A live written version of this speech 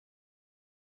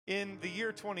In the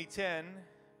year 2010,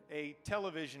 a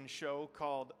television show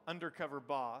called Undercover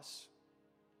Boss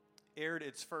aired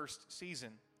its first season.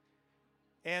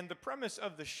 And the premise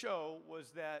of the show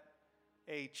was that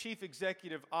a chief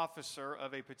executive officer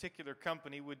of a particular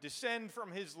company would descend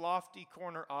from his lofty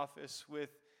corner office with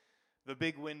the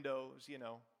big windows, you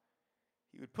know.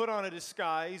 He would put on a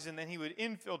disguise and then he would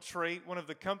infiltrate one of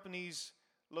the company's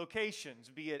locations,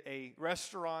 be it a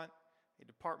restaurant, a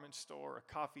department store,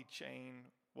 a coffee chain,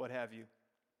 what have you.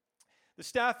 The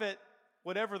staff at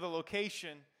whatever the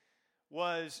location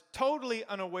was totally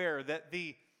unaware that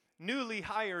the newly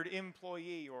hired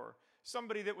employee or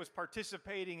somebody that was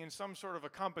participating in some sort of a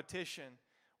competition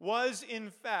was in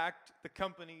fact the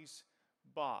company's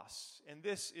boss. And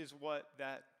this is what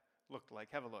that looked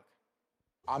like. Have a look.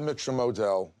 I'm Mitchell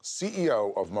Modell,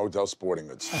 CEO of Modell Sporting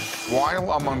Goods.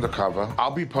 While I'm undercover, I'll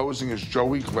be posing as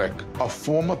Joey Glick, a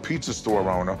former pizza store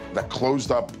owner that closed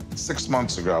up 6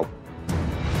 months ago.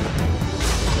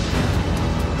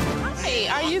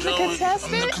 Hi, are you the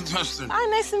contestant? I'm the contestant. Hi,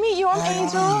 nice to meet you. I'm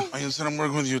Angel. I said I'm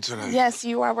working with you today. Yes,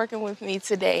 you are working with me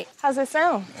today. How's it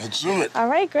sound? Let's do it. All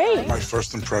right, great. My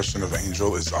first impression of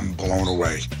Angel is I'm blown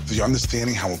away. The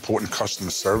understanding how important customer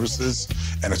service is,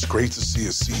 and it's great to see a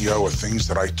CEO of things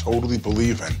that I totally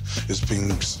believe in is being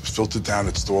filtered down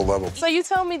at store level. So you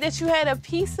told me that you had a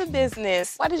pizza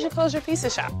business. Why did you close your pizza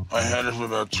shop? I had it for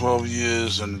about 12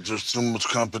 years, and there's too much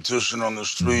competition on the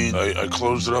street. I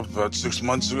closed it up about 6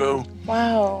 months ago.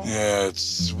 Wow. Yeah,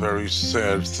 it's a very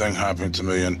sad thing happening to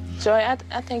me, and Joy,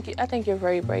 I think you're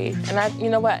very brave. And you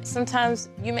know what? Sometimes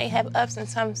you may have ups and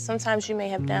sometimes you may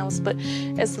have downs, but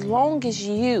as long as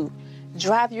you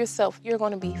drive yourself, you're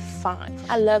going to be fine.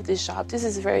 I love this job. This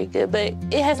is very good, but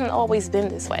it hasn't always been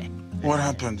this way. what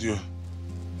happened to you?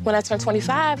 When I turned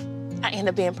 25, I ended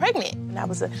up being pregnant. And I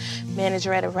was a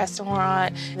manager at a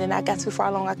restaurant. And then I got too far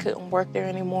along, I couldn't work there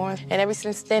anymore. And ever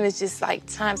since then, it's just like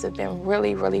times have been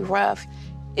really, really rough.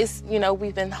 It's, you know,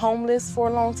 we've been homeless for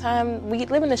a long time. We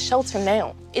live in a shelter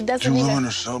now. It doesn't You mean live in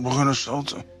a shelter? What kind of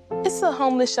shelter? It's a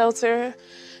homeless shelter.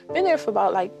 Been there for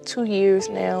about like 2 years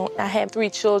now. I have 3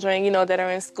 children, you know, that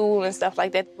are in school and stuff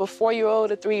like that. A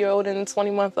 4-year-old, a 3-year-old, and a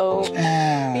 20-month-old.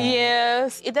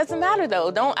 Yes. It doesn't matter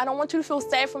though. I don't want you to feel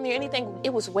sad for me or anything.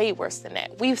 It was way worse than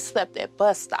that. We've slept at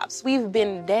bus stops. We've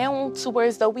been down to where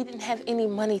as though we didn't have any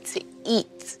money to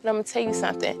eat. But I'm gonna tell you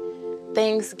something.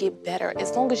 Things get better.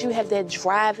 As long as you have that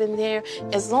drive in there,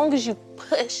 as long as you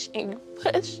push and you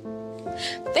push,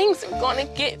 things are gonna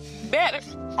get better.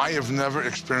 I have never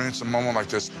experienced a moment like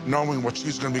this, knowing what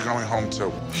she's going to be going home to.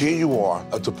 Here you are,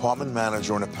 a department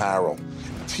manager in apparel,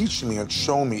 teaching me and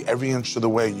showing me every inch of the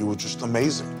way. You were just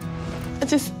amazing. I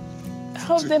just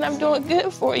hope that I'm doing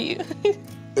good for you.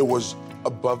 It was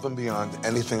above and beyond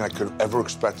anything I could have ever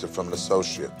expected from an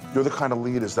associate. You're the kind of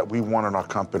leaders that we want in our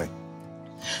company.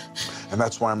 And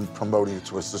that's why I'm promoting you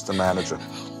to assistant manager.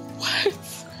 What?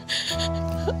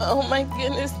 Oh my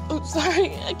goodness, I'm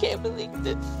sorry. I can't believe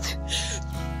this.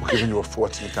 We're giving you a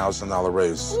 $14,000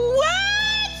 raise. What?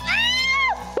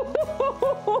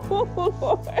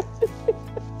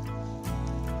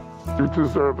 You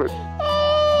deserve it.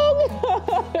 Oh,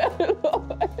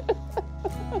 Lord.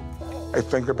 I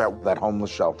think about that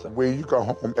homeless shelter where you go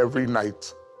home every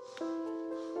night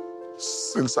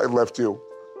since I left you.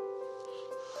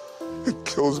 It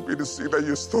kills me to see that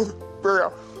you're still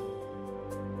there.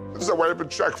 So I have a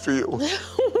check for you.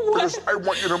 Because I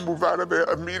want you to move out of there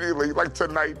immediately, like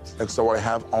tonight. And so I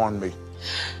have on me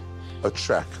a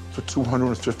check for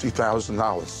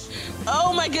 $250,000.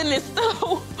 Oh my goodness,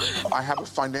 no. I have a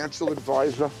financial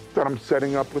advisor that I'm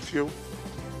setting up with you.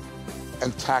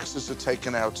 And taxes are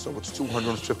taken out, so it's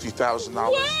 $250,000.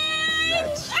 What? Oh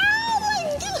my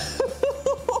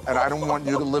God. And I don't want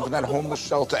you to live in that homeless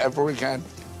shelter ever again.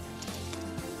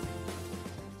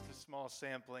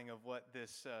 Sampling of what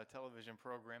this television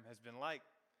program has been like.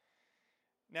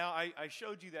 Now, I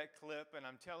showed you that clip, and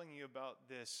I'm telling you about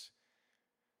this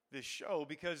show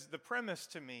because the premise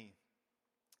to me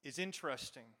is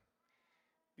interesting,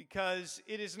 because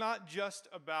it is not just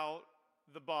about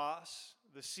the boss,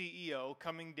 the CEO,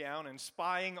 coming down and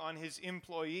spying on his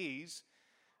employees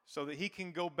so that he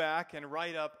can go back and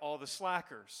write up all the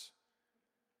slackers.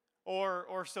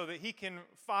 Or so that he can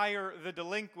fire the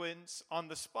delinquents on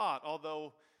the spot,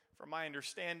 although, from my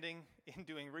understanding, in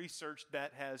doing research,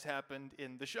 that has happened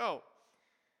in the show.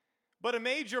 But a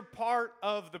major part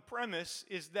of the premise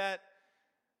is that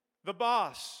the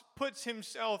boss puts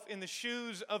himself in the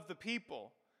shoes of the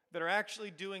people that are actually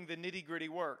doing the nitty-gritty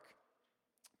work.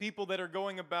 People that are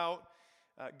going about,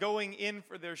 going in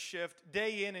for their shift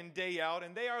day in and day out,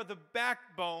 and they are the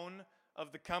backbone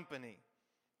of the company.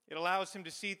 It allows him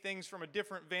to see things from a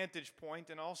different vantage point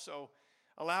and also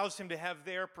allows him to have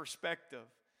their perspective.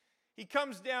 He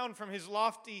comes down from his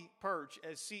lofty perch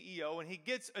as CEO and he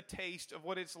gets a taste of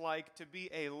what it's like to be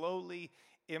a lowly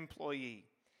employee.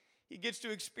 He gets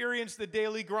to experience the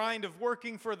daily grind of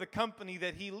working for the company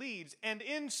that he leads, and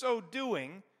in so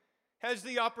doing, has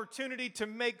the opportunity to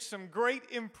make some great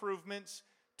improvements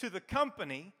to the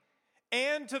company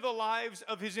and to the lives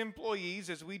of his employees,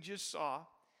 as we just saw,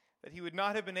 that he would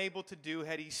not have been able to do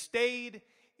had he stayed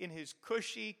in his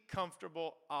cushy,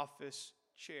 comfortable office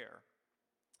chair.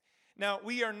 Now,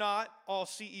 we are not all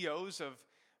CEOs of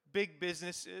big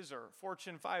businesses or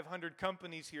Fortune 500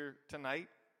 companies here tonight.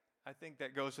 I think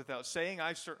that goes without saying.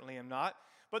 I certainly am not.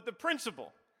 But the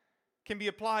principle can be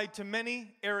applied to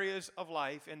many areas of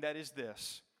life, and that is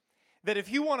this: that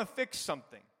if you want to fix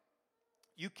something,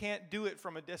 you can't do it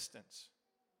from a distance.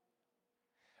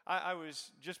 I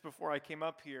was, just before I came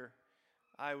up here,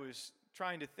 I was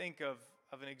trying to think of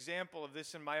an example of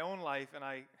this in my own life, and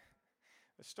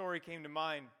a story came to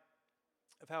mind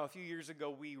of how a few years ago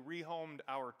we rehomed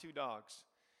our 2 dogs.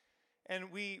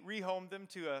 And we rehomed them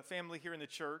to a family here in the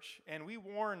church, and we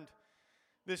warned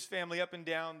this family up and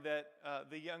down that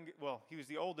he was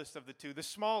the oldest of the 2. The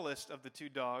smallest of the 2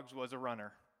 dogs was a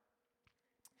runner.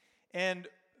 And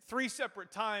 3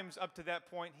 separate times up to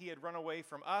that point, he had run away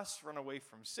from us, run away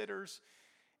from sitters.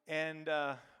 And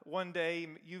one day,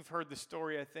 you've heard the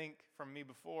story, I think, from me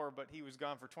before, but he was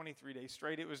gone for 23 days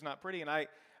straight. It was not pretty. And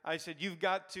I said, you've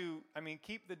got to,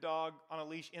 keep the dog on a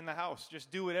leash in the house.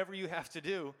 Just do whatever you have to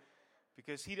do,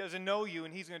 because he doesn't know you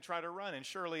and he's going to try to run. And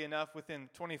surely enough, within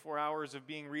 24 hours of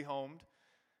being rehomed,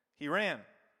 he ran.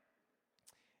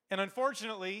 And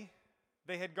unfortunately,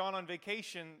 they had gone on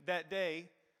vacation that day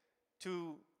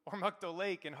to Ormuckto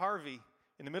Lake in Harvey,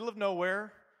 in the middle of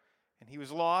nowhere, and he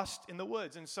was lost in the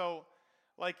woods. And so,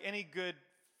 like any good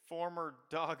former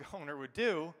dog owner would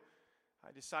do,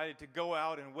 I decided to go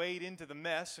out and wade into the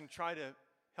mess and try to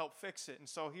help fix it. And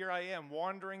so here I am,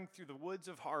 wandering through the woods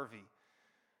of Harvey,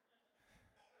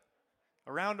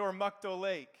 around Ormuckto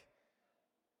Lake.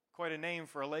 Quite a name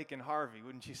for a lake in Harvey,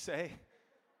 wouldn't you say?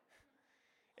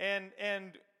 And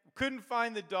couldn't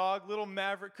find the dog, little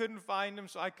Maverick, couldn't find him,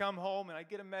 so I come home and I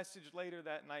get a message later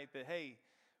that night that, hey,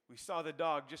 we saw the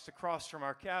dog just across from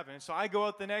our cabin. And so I go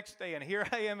out the next day, and here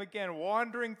I am again,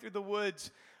 wandering through the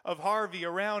woods of Harvey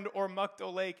around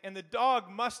Ormuckto Lake, and the dog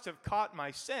must have caught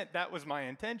my scent. That was my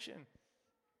intention.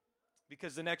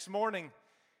 Because the next morning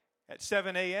at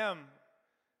 7 a.m.,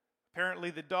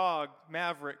 apparently the dog,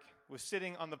 Maverick, was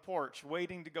sitting on the porch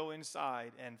waiting to go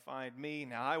inside and find me.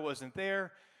 Now, I wasn't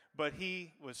there, but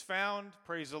he was found.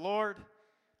 Praise the Lord.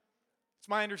 It's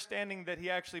my understanding that he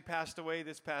actually passed away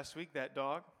this past week, that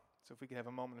dog. So if we could have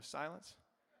a moment of silence.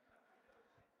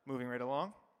 Moving right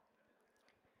along.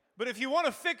 But if you want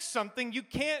to fix something, you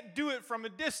can't do it from a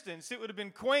distance. It would have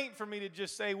been quaint for me to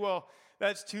just say, well,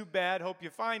 that's too bad, hope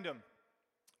you find him.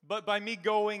 But by me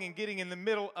going and getting in the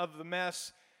middle of the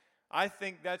mess, I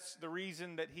think that's the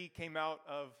reason that he came out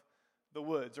of the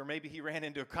woods. Or maybe he ran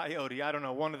into a coyote. I don't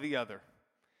know, one or the other.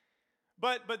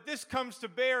 But this comes to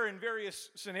bear in various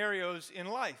scenarios in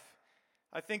life.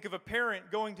 I think of a parent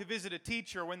going to visit a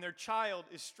teacher when their child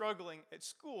is struggling at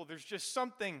school. There's just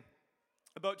something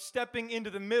about stepping into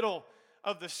the middle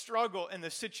of the struggle and the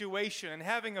situation and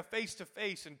having a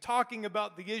face-to-face and talking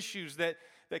about the issues that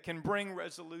can bring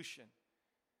resolution.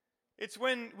 It's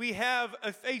when we have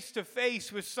a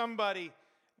face-to-face with somebody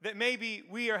that maybe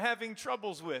we are having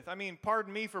troubles with.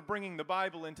 Pardon me for bringing the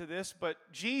Bible into this, but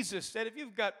Jesus said if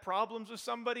you've got problems with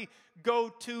somebody, go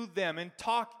to them and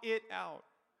talk it out.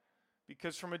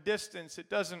 Because from a distance, it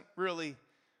doesn't really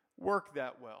work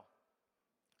that well.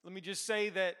 Let me just say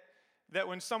that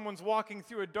when someone's walking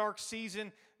through a dark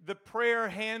season, the prayer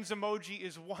hands emoji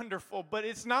is wonderful, but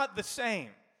it's not the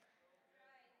same.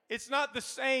 It's not the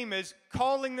same as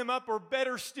calling them up, or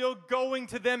better still, going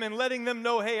to them and letting them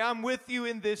know, hey, I'm with you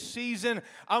in this season.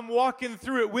 I'm walking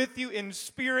through it with you in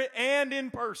spirit and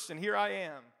in person. Here I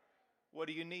am. What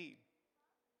do you need?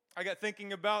 I got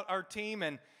thinking about our team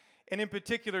and in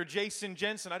particular, Jason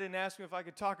Jensen. I didn't ask him if I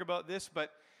could talk about this, but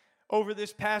over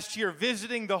this past year,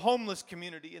 visiting the homeless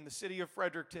community in the city of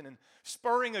Fredericton and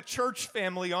spurring a church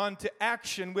family on to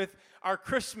action with our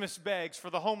Christmas bags for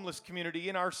the homeless community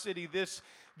in our city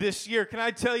this year. Can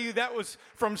I tell you, that was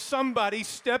from somebody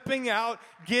stepping out,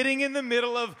 getting in the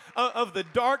middle of the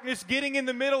darkness, getting in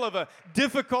the middle of a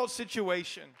difficult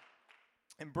situation,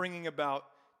 and bringing about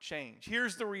change.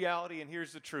 Here's the reality and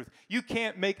here's the truth. You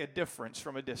can't make a difference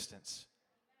from a distance.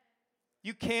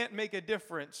 You can't make a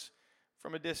difference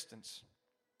from a distance.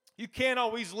 You can't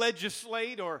always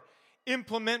legislate or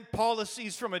implement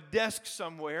policies from a desk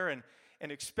somewhere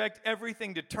and expect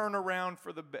everything to turn around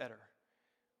for the better.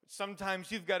 But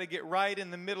sometimes you've got to get right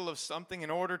in the middle of something in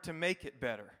order to make it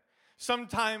better.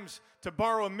 Sometimes, to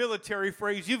borrow a military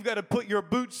phrase, you've got to put your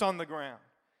boots on the ground.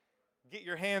 Get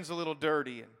your hands a little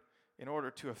dirty in order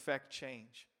to effect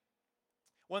change.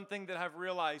 One thing that I've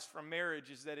realized from marriage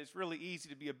is that it's really easy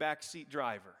to be a backseat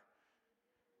driver.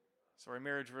 Sorry,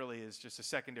 marriage really is just a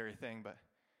secondary thing, but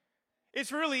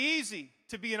it's really easy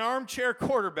to be an armchair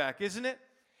quarterback, isn't it?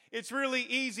 It's really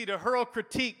easy to hurl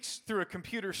critiques through a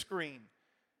computer screen.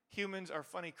 Humans are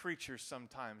funny creatures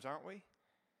sometimes, aren't we?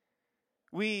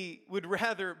 We would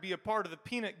rather be a part of the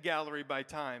peanut gallery by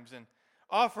times and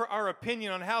offer our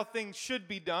opinion on how things should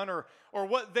be done or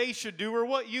what they should do or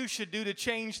what you should do to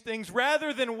change things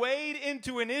rather than wade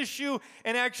into an issue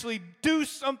and actually do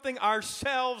something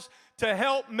ourselves to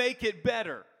help make it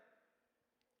better.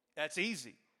 That's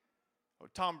easy. Oh,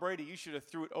 Tom Brady, you should have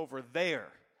threw it over there.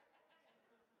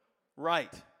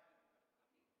 Right.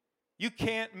 You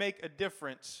can't make a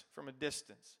difference from a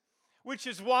distance. Which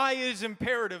is why it is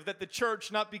imperative that the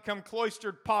church not become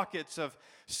cloistered pockets of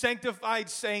sanctified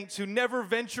saints who never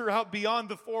venture out beyond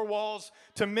the four walls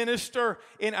to minister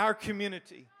in our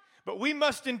community. But we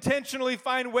must intentionally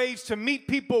find ways to meet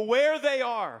people where they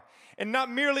are and not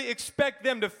merely expect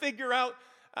them to figure out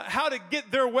how to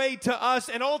get their way to us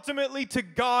and ultimately to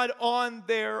God on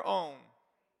their own.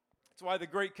 That's why the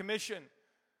Great Commission,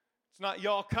 it's not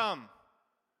y'all come.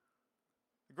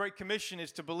 The Great Commission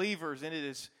is to believers, and it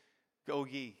is go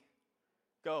ye.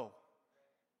 Go.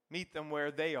 Meet them where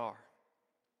they are.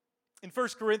 In 1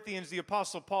 Corinthians, the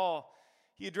Apostle Paul,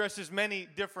 he addresses many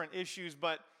different issues,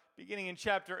 but beginning in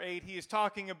chapter 8, he is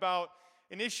talking about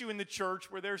an issue in the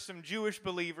church where there's some Jewish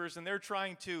believers, and they're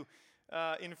trying to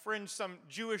infringe some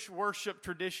Jewish worship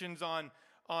traditions on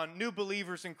new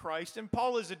believers in Christ. And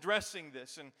Paul is addressing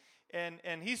this,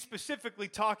 and he's specifically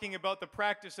talking about the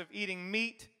practice of eating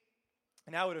meat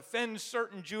and how it offends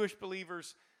certain Jewish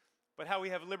believers, but how we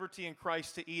have liberty in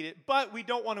Christ to eat it. But we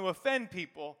don't want to offend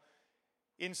people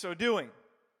in so doing.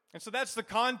 And so that's the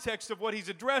context of what he's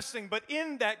addressing. But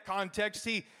in that context,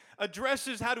 he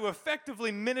addresses how to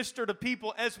effectively minister to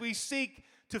people as we seek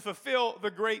to fulfill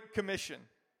the Great Commission.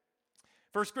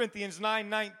 1 Corinthians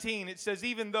 9:19, it says,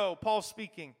 even though, Paul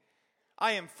speaking,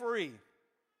 I am free,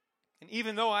 and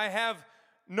even though I have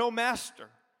no master,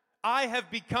 I have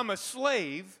become a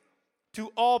slave to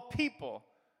all people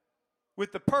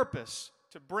with the purpose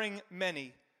to bring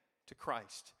many to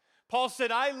Christ. Paul said,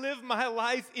 I live my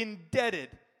life indebted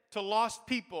to lost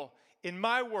people in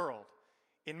my world,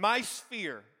 in my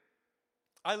sphere.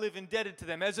 I live indebted to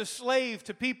them as a slave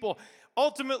to people,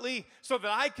 ultimately so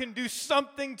that I can do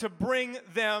something to bring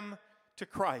them to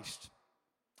Christ.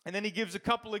 And then he gives a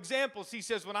couple examples. He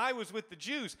says, when I was with the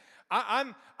Jews,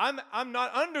 I'm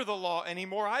not under the law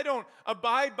anymore. I don't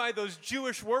abide by those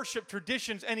Jewish worship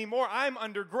traditions anymore. I'm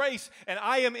under grace, and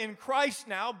I am in Christ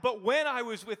now. But when I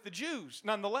was with the Jews,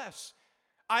 nonetheless,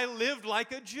 I lived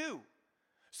like a Jew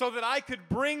so that I could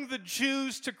bring the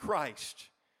Jews to Christ.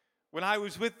 When I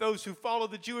was with those who follow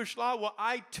the Jewish law, well,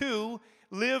 I too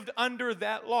lived under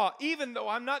that law, even though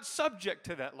I'm not subject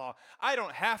to that law. I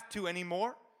don't have to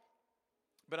anymore.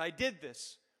 But I did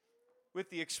this with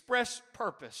the express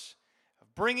purpose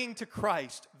of bringing to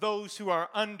Christ those who are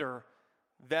under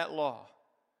that law.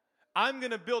 I'm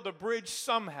going to build a bridge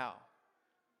somehow.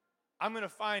 I'm going to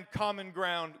find common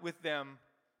ground with them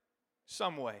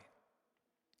some way.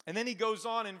 And then he goes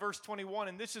on in verse 21,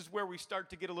 and this is where we start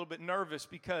to get a little bit nervous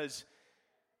because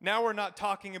now we're not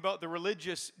talking about the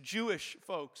religious Jewish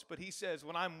folks, but he says,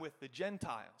 when I'm with the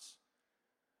Gentiles,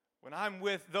 when I'm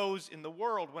with those in the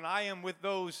world, when I am with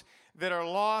those that are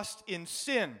lost in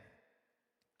sin,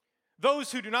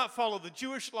 those who do not follow the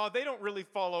Jewish law, they don't really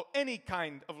follow any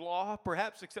kind of law,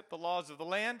 perhaps except the laws of the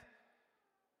land.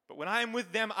 But when I am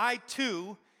with them, I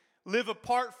too live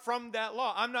apart from that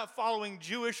law. I'm not following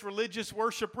Jewish religious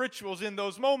worship rituals in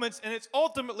those moments, and it's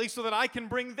ultimately so that I can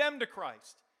bring them to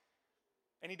Christ.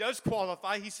 And he does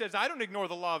qualify. He says, I don't ignore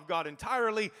the law of God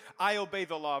entirely. I obey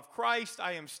the law of Christ.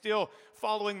 I am still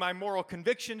following my moral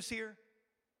convictions here.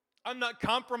 I'm not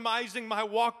compromising my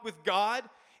walk with God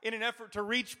in an effort to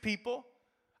reach people.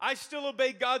 I still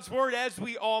obey God's word, as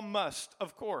we all must,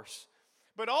 of course.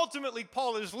 But ultimately,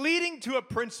 Paul is leading to a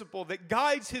principle that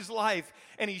guides his life,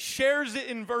 and he shares it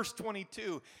in verse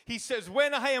 22. He says,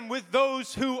 when I am with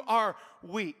those who are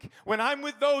weak, when I'm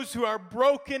with those who are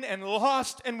broken and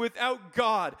lost and without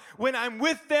God, when I'm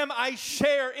with them, I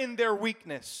share in their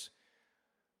weakness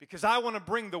because I want to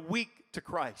bring the weak to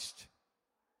Christ.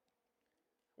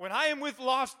 When I am with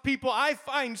lost people, I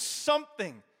find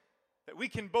something that we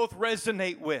can both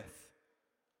resonate with,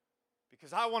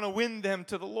 because I want to win them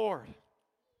to the Lord.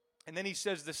 And then he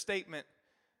says the statement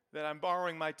that I'm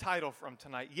borrowing my title from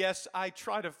tonight. Yes, I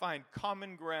try to find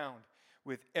common ground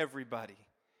with everybody,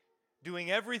 doing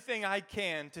everything I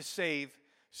can to save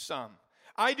some.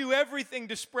 I do everything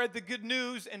to spread the good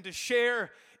news and to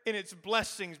share in its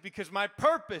blessings, because my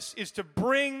purpose is to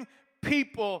bring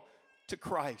people to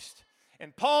Christ.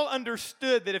 And Paul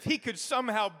understood that if he could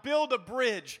somehow build a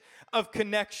bridge of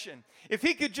connection, if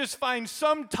he could just find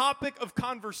some topic of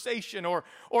conversation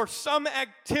or some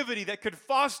activity that could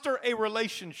foster a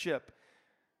relationship,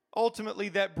 ultimately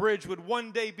that bridge would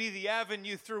one day be the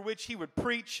avenue through which he would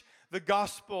preach the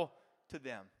gospel to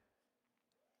them.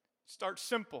 It starts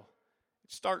simple.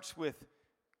 It starts with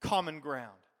common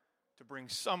ground to bring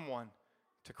someone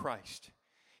to Christ.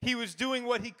 He was doing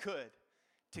what he could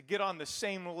to get on the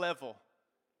same level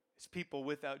as people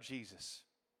without Jesus.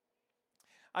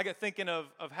 I got thinking of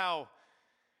how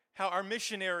our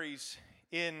missionaries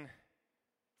in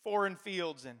foreign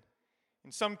fields and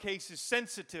in some cases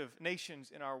sensitive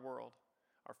nations in our world,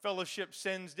 our fellowship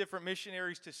sends different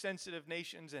missionaries to sensitive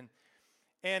nations,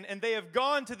 and they have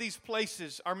gone to these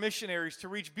places, our missionaries, to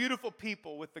reach beautiful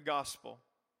people with the gospel.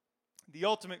 The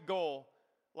ultimate goal,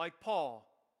 like Paul,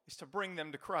 is to bring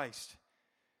them to Christ.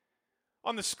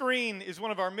 On the screen is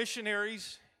one of our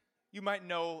missionaries. You might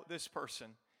know this person.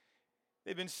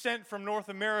 They've been sent from North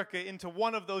America into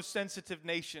one of those sensitive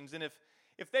nations. And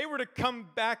if they were to come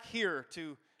back here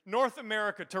to North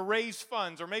America to raise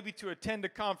funds or maybe to attend a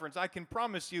conference, I can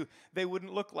promise you they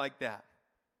wouldn't look like that.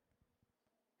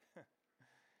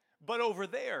 But over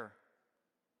there,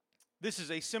 this is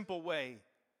a simple way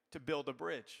to build a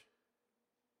bridge.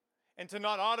 And to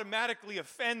not automatically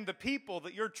offend the people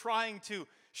that you're trying to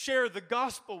share the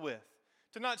gospel with.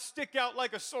 To not stick out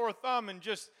like a sore thumb and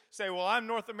just say, well, I'm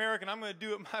North American, I'm going to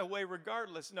do it my way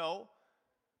regardless. No.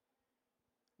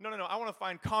 I want to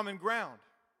find common ground.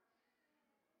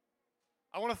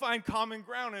 I want to find common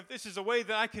ground. And if this is a way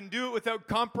that I can do it without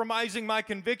compromising my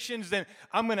convictions, then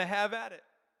I'm going to have at it.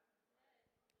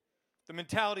 The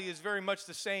mentality is very much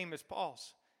the same as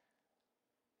Paul's.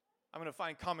 I'm going to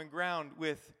find common ground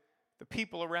with the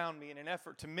people around me in an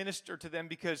effort to minister to them,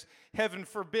 because heaven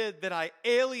forbid that I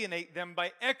alienate them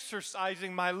by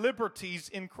exercising my liberties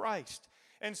in Christ.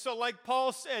 And so, like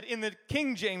Paul said in the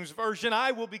King James Version,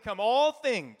 I will become all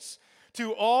things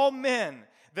to all men,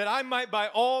 that I might by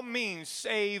all means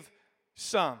save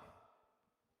some.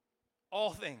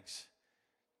 All things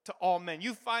to all men.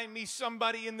 You find me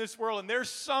somebody in this world, and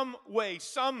there's some way,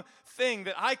 something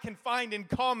that I can find in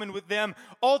common with them,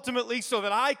 ultimately so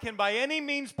that I can, by any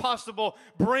means possible,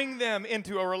 bring them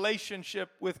into a relationship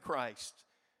with Christ.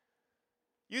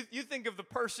 You think of the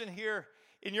person here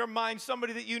in your mind,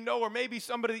 somebody that you know, or maybe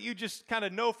somebody that you just kind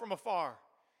of know from afar,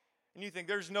 and you think,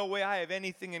 there's no way I have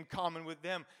anything in common with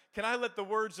them. Can I let the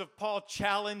words of Paul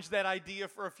challenge that idea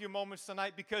for a few moments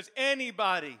tonight? Because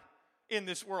anybody in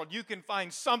this world, you can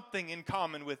find something in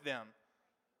common with them.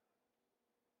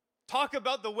 Talk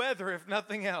about the weather, if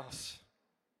nothing else.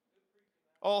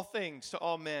 All things to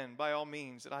all men, by all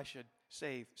means, that I should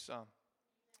save some.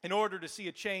 In order to see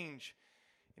a change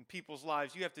in people's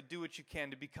lives, you have to do what you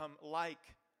can to become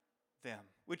like them,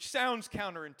 which sounds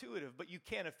counterintuitive, but you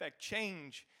can't affect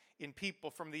change in people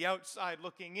from the outside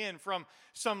looking in, from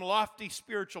some lofty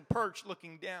spiritual perch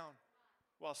looking down.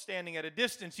 While standing at a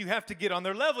distance, you have to get on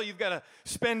their level. You've got to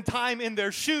spend time in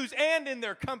their shoes and in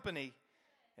their company.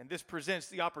 And this presents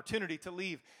the opportunity to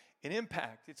leave an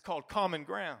impact. It's called common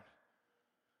ground.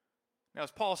 Now,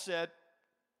 as Paul said,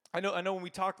 I know when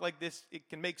we talk like this, it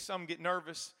can make some get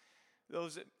nervous.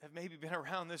 Those that have maybe been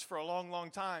around this for a long, long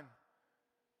time.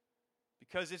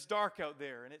 Because it's dark out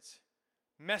there and it's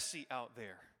messy out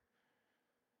there.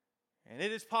 And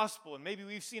it is possible, and maybe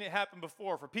we've seen it happen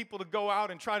before, for people to go out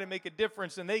and try to make a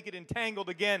difference, and they get entangled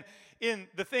again in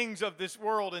the things of this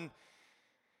world.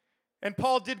 And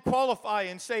Paul did qualify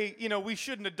and say, we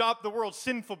shouldn't adopt the world's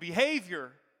sinful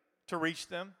behavior to reach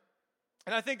them.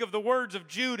 And I think of the words of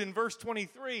Jude in verse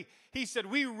 23. He said,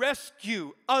 we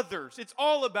rescue others. It's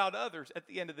all about others at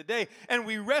the end of the day. And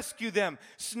we rescue them,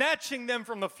 snatching them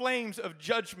from the flames of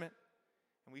judgment.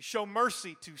 And we show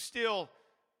mercy to still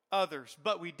others,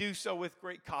 but we do so with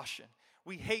great caution.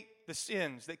 We hate the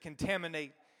sins that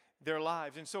contaminate their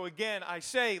lives. And so again, I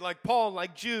say, like Paul,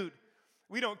 like Jude,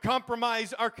 we don't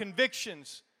compromise our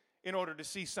convictions in order to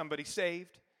see somebody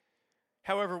saved.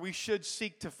 However, we should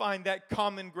seek to find that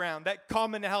common ground, that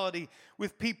commonality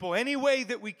with people any way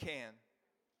that we can,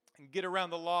 and get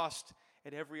around the lost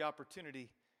at every opportunity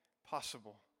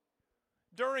possible.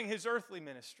 During his earthly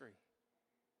ministry,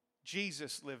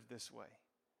 Jesus lived this way.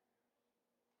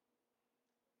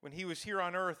 when he was here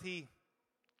on earth, he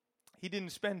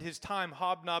didn't spend his time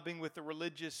hobnobbing with the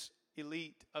religious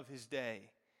elite of his day,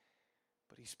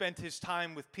 but he spent his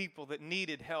time with people that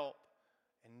needed help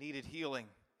and needed healing.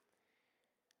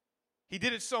 He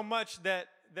did it so much that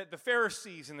the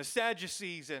Pharisees and the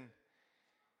Sadducees and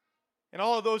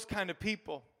all of those kind of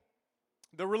people,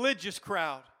 the religious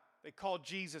crowd, they called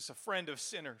Jesus a friend of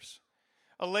sinners,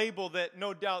 a label that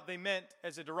no doubt they meant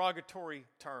as a derogatory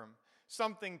term,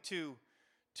 something to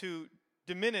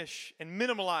diminish and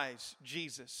minimalize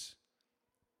Jesus.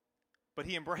 But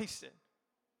he embraced it.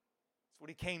 That's what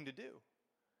he came to do.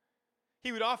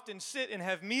 He would often sit and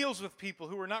have meals with people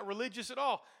who were not religious at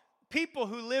all, people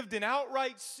who lived in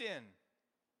outright sin.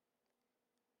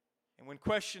 And when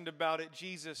questioned about it,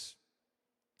 Jesus,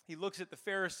 he looks at the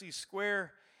Pharisees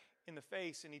square in the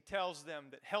face and he tells them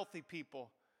that healthy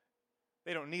people,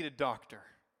 they don't need a doctor.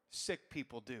 Sick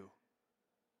people do.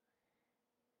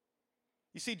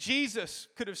 You see, Jesus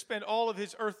could have spent all of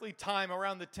his earthly time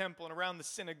around the temple and around the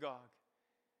synagogue.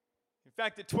 In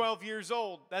fact, at 12 years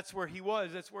old, that's where he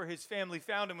was. That's where his family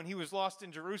found him when he was lost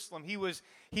in Jerusalem. He was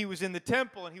in the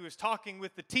temple and he was talking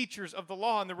with the teachers of the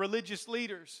law and the religious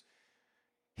leaders.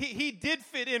 He did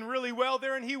fit in really well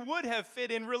there, and he would have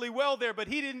fit in really well there, but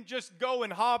he didn't just go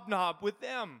and hobnob with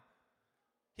them.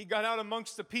 He got out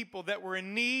amongst the people that were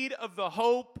in need of the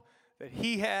hope that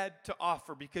he had to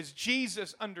offer, because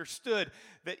Jesus understood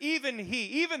that even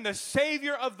the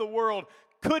Savior of the world,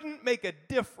 couldn't make a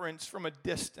difference from a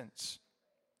distance.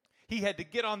 He had to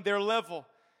get on their level,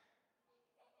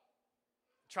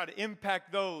 try to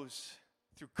impact those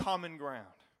through common ground.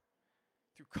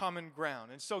 Through common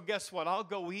ground. And so guess what? I'll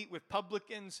go eat with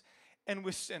publicans and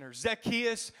with sinners.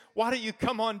 Zacchaeus, why don't you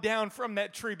come on down from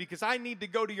that tree, because I need to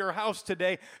go to your house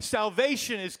today.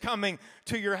 Salvation is coming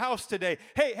to your house today.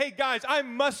 Hey guys, I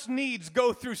must needs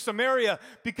go through Samaria,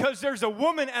 because there's a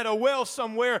woman at a well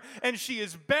somewhere and she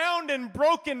is bound and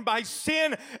broken by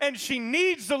sin and she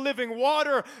needs the living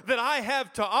water that I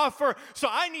have to offer. So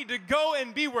I need to go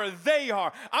and be where they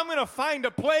are. I'm going to find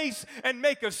a place and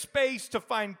make a space to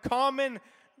find common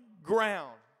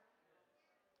ground.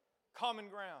 Common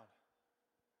ground.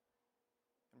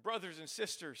 Brothers and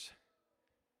sisters,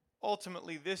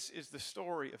 ultimately this is the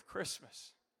story of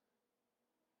Christmas.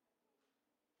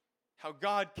 How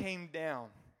God came down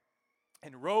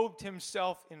and robed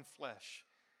himself in flesh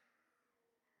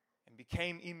and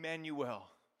became Emmanuel,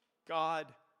 God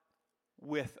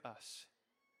with us.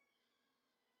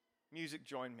 Music,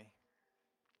 join me.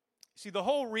 See, the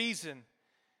whole reason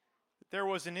that there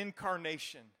was an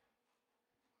incarnation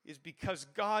is because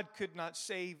God could not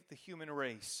save the human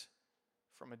race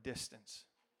from a distance.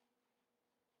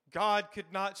 God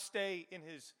could not stay in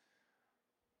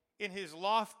his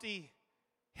lofty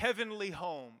heavenly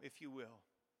home, if you will.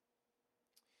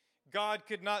 God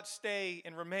could not stay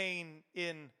and remain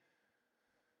in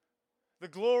the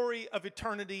glory of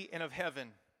eternity and of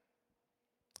heaven,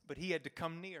 but he had to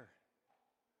come near.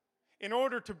 In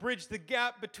order to bridge the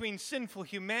gap between sinful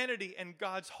humanity and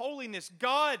God's holiness,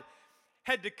 God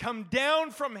had to come down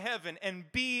from heaven and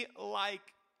be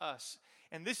like us.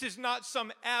 And this is not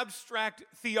some abstract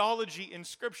theology in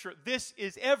Scripture. This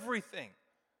is everything.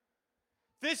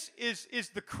 This is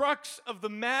the crux of the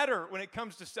matter when it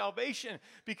comes to salvation.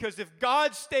 Because if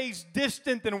God stays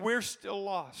distant, then we're still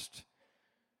lost.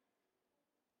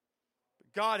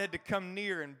 But God had to come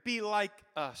near and be like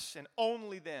us. And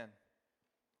only then,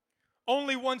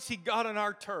 only once he got on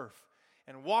our turf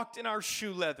and walked in our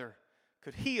shoe leather,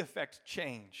 could he effect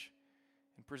change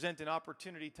and present an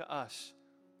opportunity to us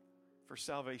for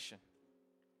salvation.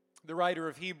 The writer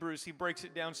of Hebrews, he breaks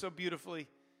it down so beautifully.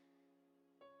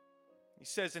 He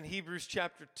says in Hebrews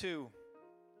chapter 2,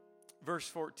 verse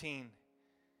 14,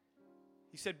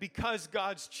 he said, because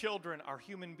God's children are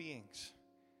human beings,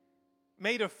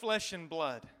 made of flesh and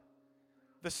blood,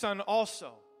 the Son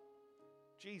also,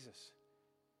 Jesus,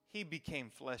 he became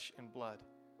flesh and blood.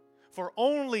 For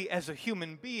only as a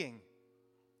human being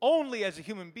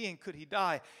could he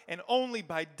die, and only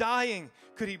by dying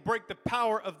could he break the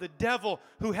power of the devil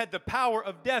who had the power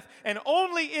of death. And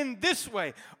only in this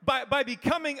way, by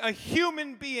becoming a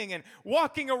human being and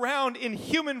walking around in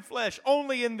human flesh,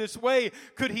 only in this way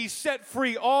could he set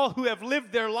free all who have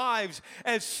lived their lives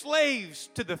as slaves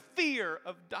to the fear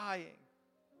of dying.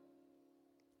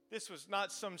 This was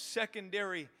not some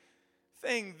secondary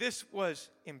thing. This was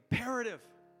imperative.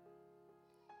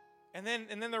 And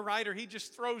then the writer, he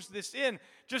just throws this in,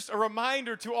 just a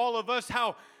reminder to all of us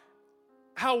how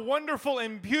wonderful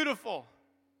and beautiful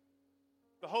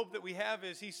the hope that we have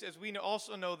is. He says, we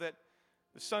also know that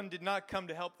the Son did not come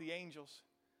to help the angels.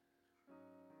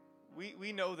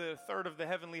 We know that a third of the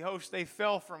heavenly host, they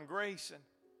fell from grace,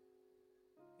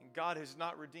 and God has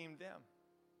not redeemed them.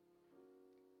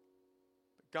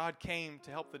 But God came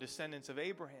to help the descendants of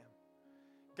Abraham.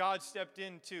 God stepped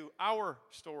into our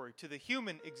story, to the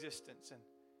human existence, and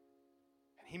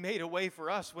He made a way for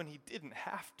us when He didn't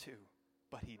have to,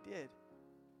 but He did.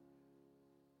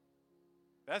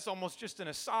 That's almost just an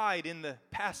aside in the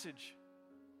passage.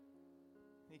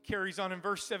 He carries on in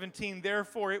verse 17,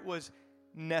 therefore it was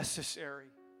necessary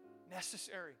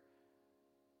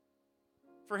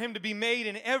for Him to be made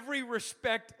in every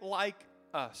respect like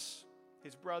us,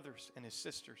 His brothers and His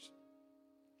sisters.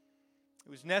 It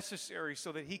was necessary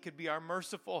so that He could be our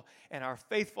merciful and our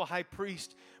faithful high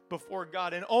priest before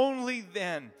God. And only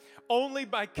then, only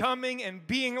by coming and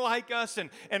being like us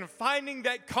and finding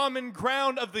that common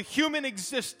ground of the human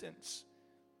existence,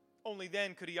 only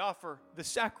then could He offer the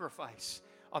sacrifice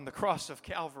on the cross of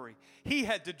Calvary. He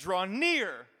had to draw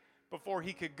near before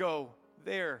He could go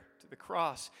there to the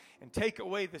cross and take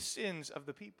away the sins of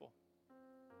the people.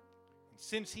 And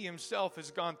since He Himself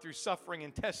has gone through suffering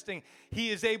and testing, He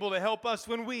is able to help us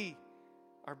when we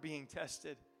are being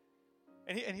tested.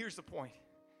 And here's the point.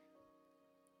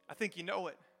 I think you know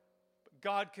it, but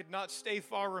God could not stay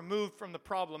far removed from the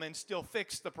problem and still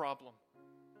fix the problem.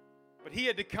 But He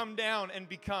had to come down and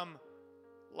become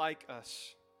like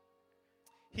us.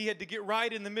 He had to get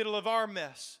right in the middle of our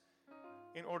mess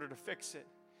in order to fix it.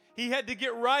 He had to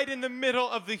get right in the middle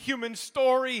of the human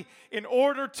story in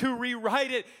order to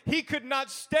rewrite it. He could not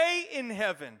stay in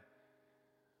heaven,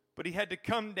 but He had to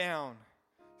come down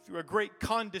through a great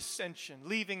condescension,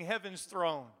 leaving heaven's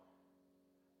throne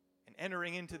and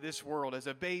entering into this world as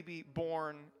a baby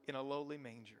born in a lowly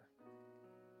manger.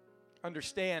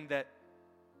 Understand that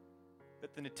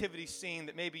the nativity scene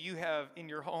that maybe you have in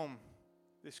your home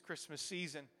this Christmas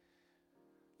season,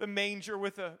 the manger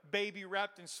with a baby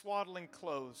wrapped in swaddling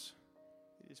clothes,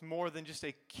 it is more than just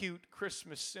a cute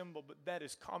Christmas symbol, but that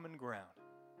is common ground.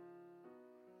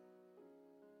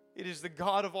 It is the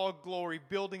God of all glory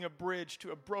building a bridge to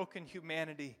a broken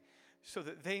humanity so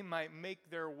that they might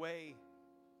make their way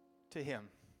to Him.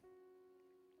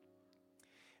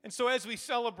 And so as we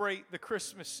celebrate the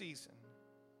Christmas season,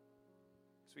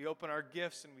 as we open our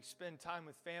gifts and we spend time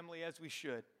with family as we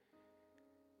should,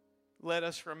 let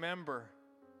us remember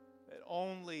that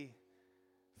only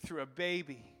through a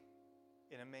baby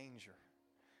in a manger,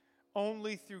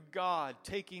 only through God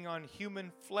taking on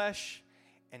human flesh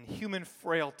and human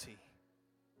frailty,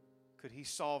 could He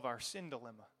solve our sin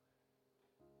dilemma.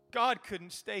 God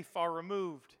couldn't stay far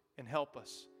removed and help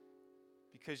us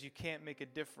because you can't make a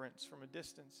difference from a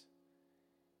distance.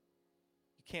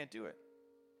 You can't do it.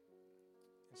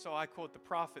 And so I quote the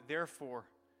prophet, therefore,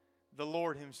 the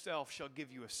Lord Himself shall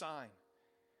give you a sign.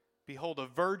 Behold, a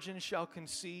virgin shall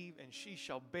conceive, and she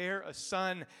shall bear a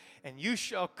son, and you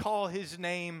shall call His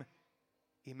name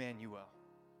Emmanuel.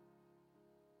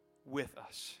 With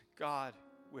us. God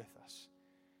with us.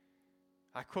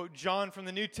 I quote John from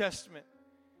the New Testament,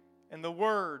 and the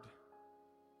Word,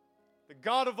 the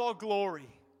God of all glory,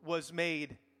 was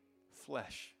made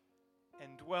flesh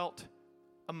and dwelt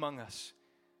among us,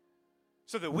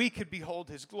 so that we could behold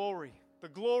His glory. The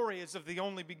glory is of the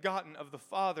only begotten of the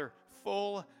Father,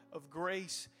 full of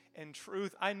grace and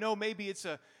truth. I know maybe it's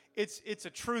a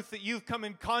truth that you've come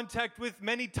in contact with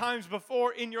many times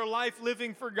before in your life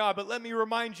living for God. But let me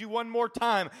remind you one more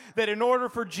time that in order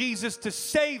for Jesus to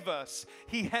save us,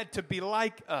 He had to be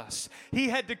like us. He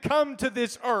had to come to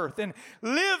this earth and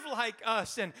live like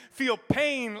us and feel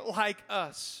pain like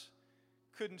us.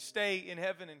 Couldn't stay in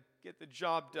heaven and get the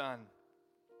job done.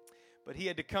 But He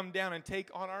had to come down and take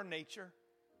on our nature,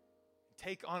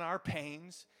 take on our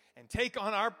pains, and take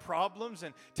on our problems,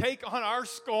 and take on our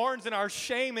scorns and our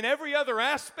shame and every other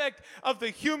aspect of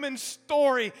the human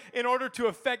story in order to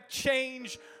effect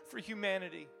change for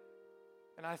humanity.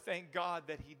 And I thank God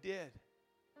that He did.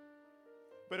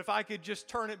 But if I could just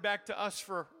turn it back to us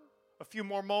for a few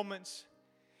more moments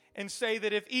and say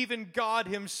that if even God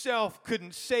Himself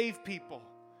couldn't save people,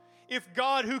 if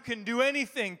God who can do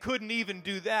anything couldn't even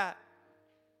do that,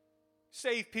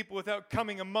 save people without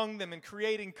coming among them and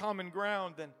creating common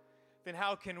ground, then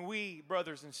how can we,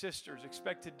 brothers and sisters,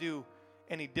 expect to do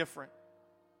any different?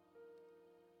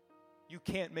 You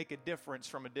can't make a difference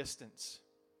from a distance.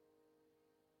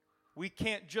 We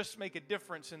can't just make a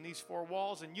difference in these four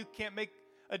walls, and you can't make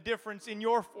a difference in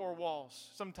your four walls.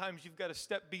 Sometimes you've got to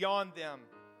step beyond them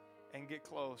and get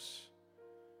close.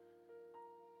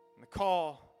 And the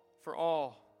call for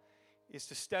all is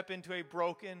to step into a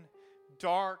broken,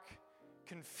 dark,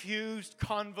 confused,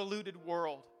 convoluted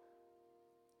world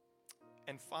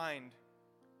and find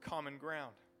common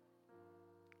ground.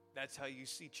 That's how you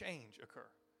see change occur.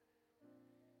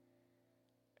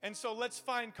 And so let's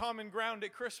find common ground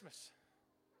at Christmas.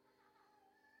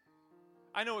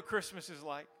 I know what Christmas is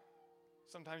like.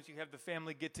 Sometimes you have the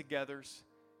family get-togethers,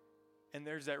 and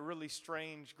there's that really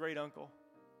strange great uncle.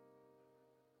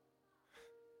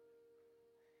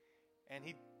 And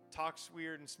he talks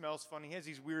weird and smells funny. He has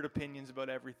these weird opinions about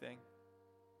everything.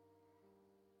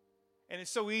 And it's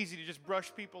so easy to just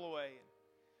brush people away.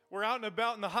 We're out and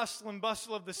about in the hustle and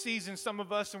bustle of the season, some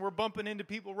of us, and we're bumping into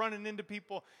people, running into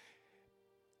people.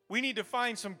 We need to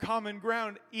find some common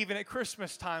ground even at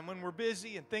Christmas time when we're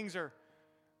busy and things are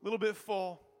a little bit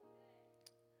full.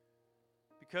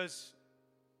 Because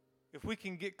if we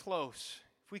can get close,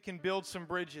 if we can build some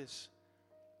bridges,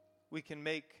 we can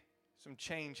make some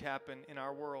change happen in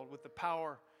our world with the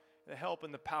power, the help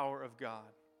and the power of God.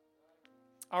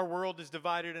 Our world is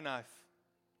divided enough.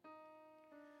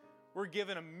 We're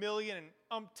given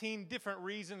 1,000,000 different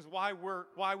reasons why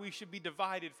we should be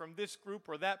divided from this group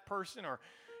or that person, or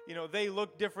they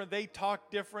look different, they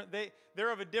talk different,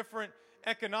 they're of a different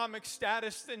economic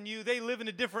status than you, they live in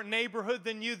a different neighborhood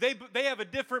than you, they have a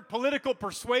different political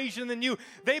persuasion than you,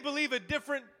 they believe a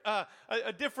different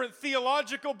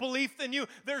theological belief than you.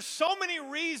 There's so many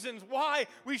reasons why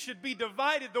we should be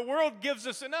divided. The world gives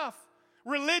us enough.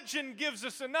 Religion gives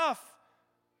us enough.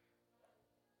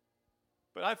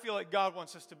 But I feel like God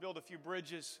wants us to build a few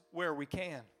bridges where we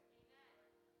can.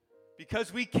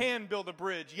 Because we can build a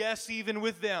bridge. Yes, even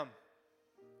with them.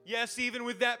 Yes, even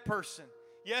with that person.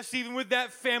 Yes, even with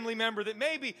that family member that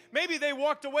maybe they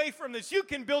walked away from this. You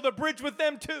can build a bridge with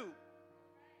them too.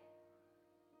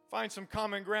 Find some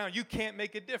common ground. You can't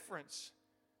make a difference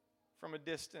from a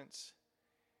distance.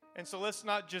 And so let's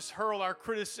not just hurl our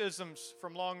criticisms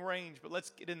from long range, but let's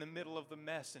get in the middle of the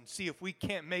mess and see if we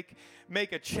can't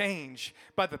make a change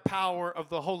by the power of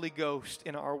the Holy Ghost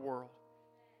in our world.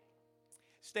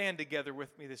 Stand together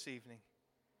with me this evening.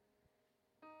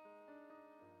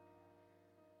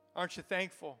 Aren't you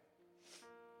thankful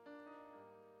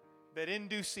that in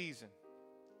due season,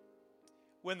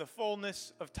 when the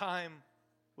fullness of time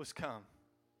was come,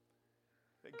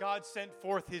 that God sent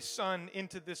forth His Son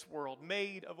into this world,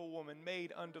 made of a woman,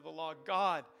 made under the law.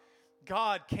 God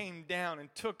came down and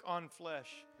took on flesh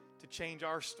to change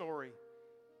our story.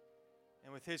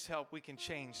 And with His help, we can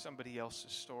change somebody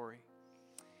else's story.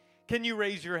 Can you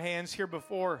raise your hands here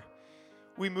before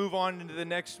we move on into the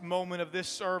next moment of this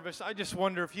service? I just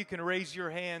wonder if you can raise your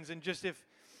hands and just if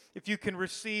you can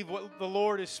receive what the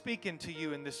Lord is speaking to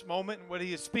you in this moment and what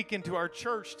He is speaking to our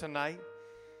church tonight.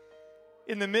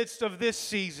 In the midst of this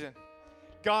season,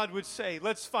 God would say,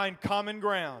 let's find common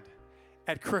ground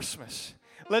at Christmas.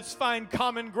 Let's find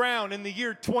common ground in the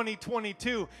year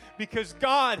 2022 because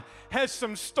God has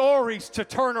some stories to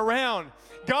turn around.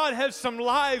 God has some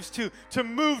lives to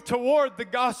move toward the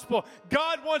gospel.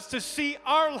 God wants to see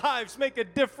our lives make a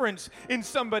difference in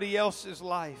somebody else's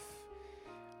life.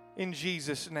 In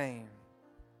Jesus' name.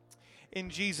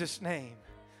 In Jesus' name.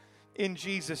 In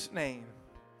Jesus' name.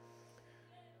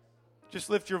 Just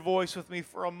lift your voice with me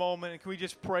for a moment, and can we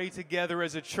just pray together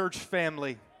as a church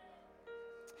family?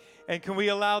 And can we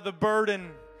allow the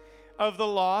burden of the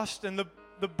lost and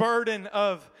the burden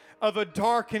of a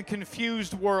dark and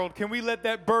confused world, can we let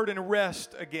that burden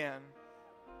rest again?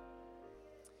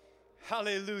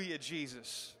 Hallelujah,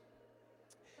 Jesus.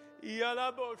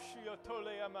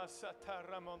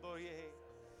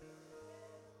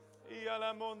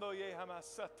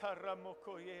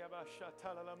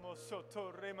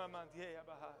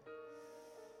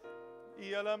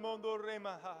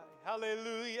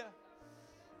 Hallelujah.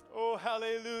 Oh,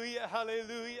 hallelujah,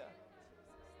 hallelujah.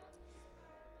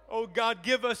 Oh, God,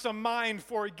 give us a mind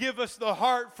for it. Give us the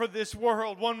heart for this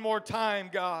world one more time,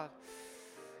 God.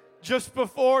 Just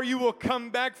before you will come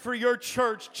back for your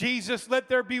church, Jesus, let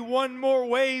there be one more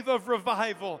wave of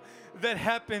revival that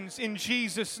happens in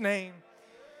Jesus' name.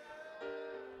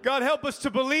 God, help us to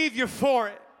believe you for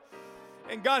it.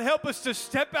 And God, help us to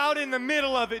step out in the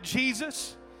middle of it,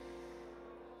 Jesus.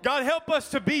 God, help us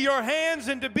to be your hands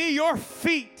and to be your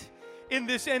feet in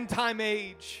this end time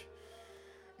age.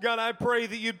 God, I pray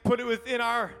that you'd put it within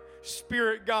our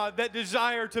spirit, God, that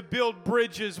desire to build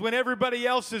bridges when everybody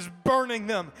else is burning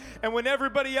them and when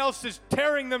everybody else is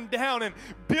tearing them down and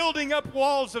building up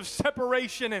walls of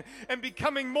separation and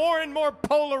becoming more and more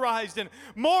polarized and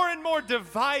more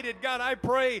divided. God, I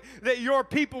pray that your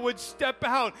people would step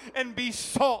out and be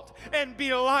salt and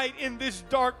be light in this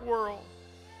dark world.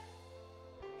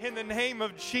 In the name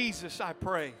of Jesus, I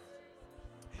pray.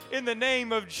 In the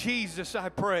name of Jesus, I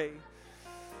pray.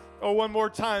 Oh, one more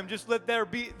time, just let there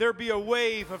be a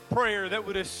wave of prayer that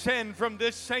would ascend from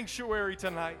this sanctuary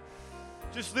tonight.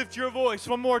 Just lift your voice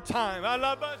one more time.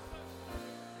 Alabas.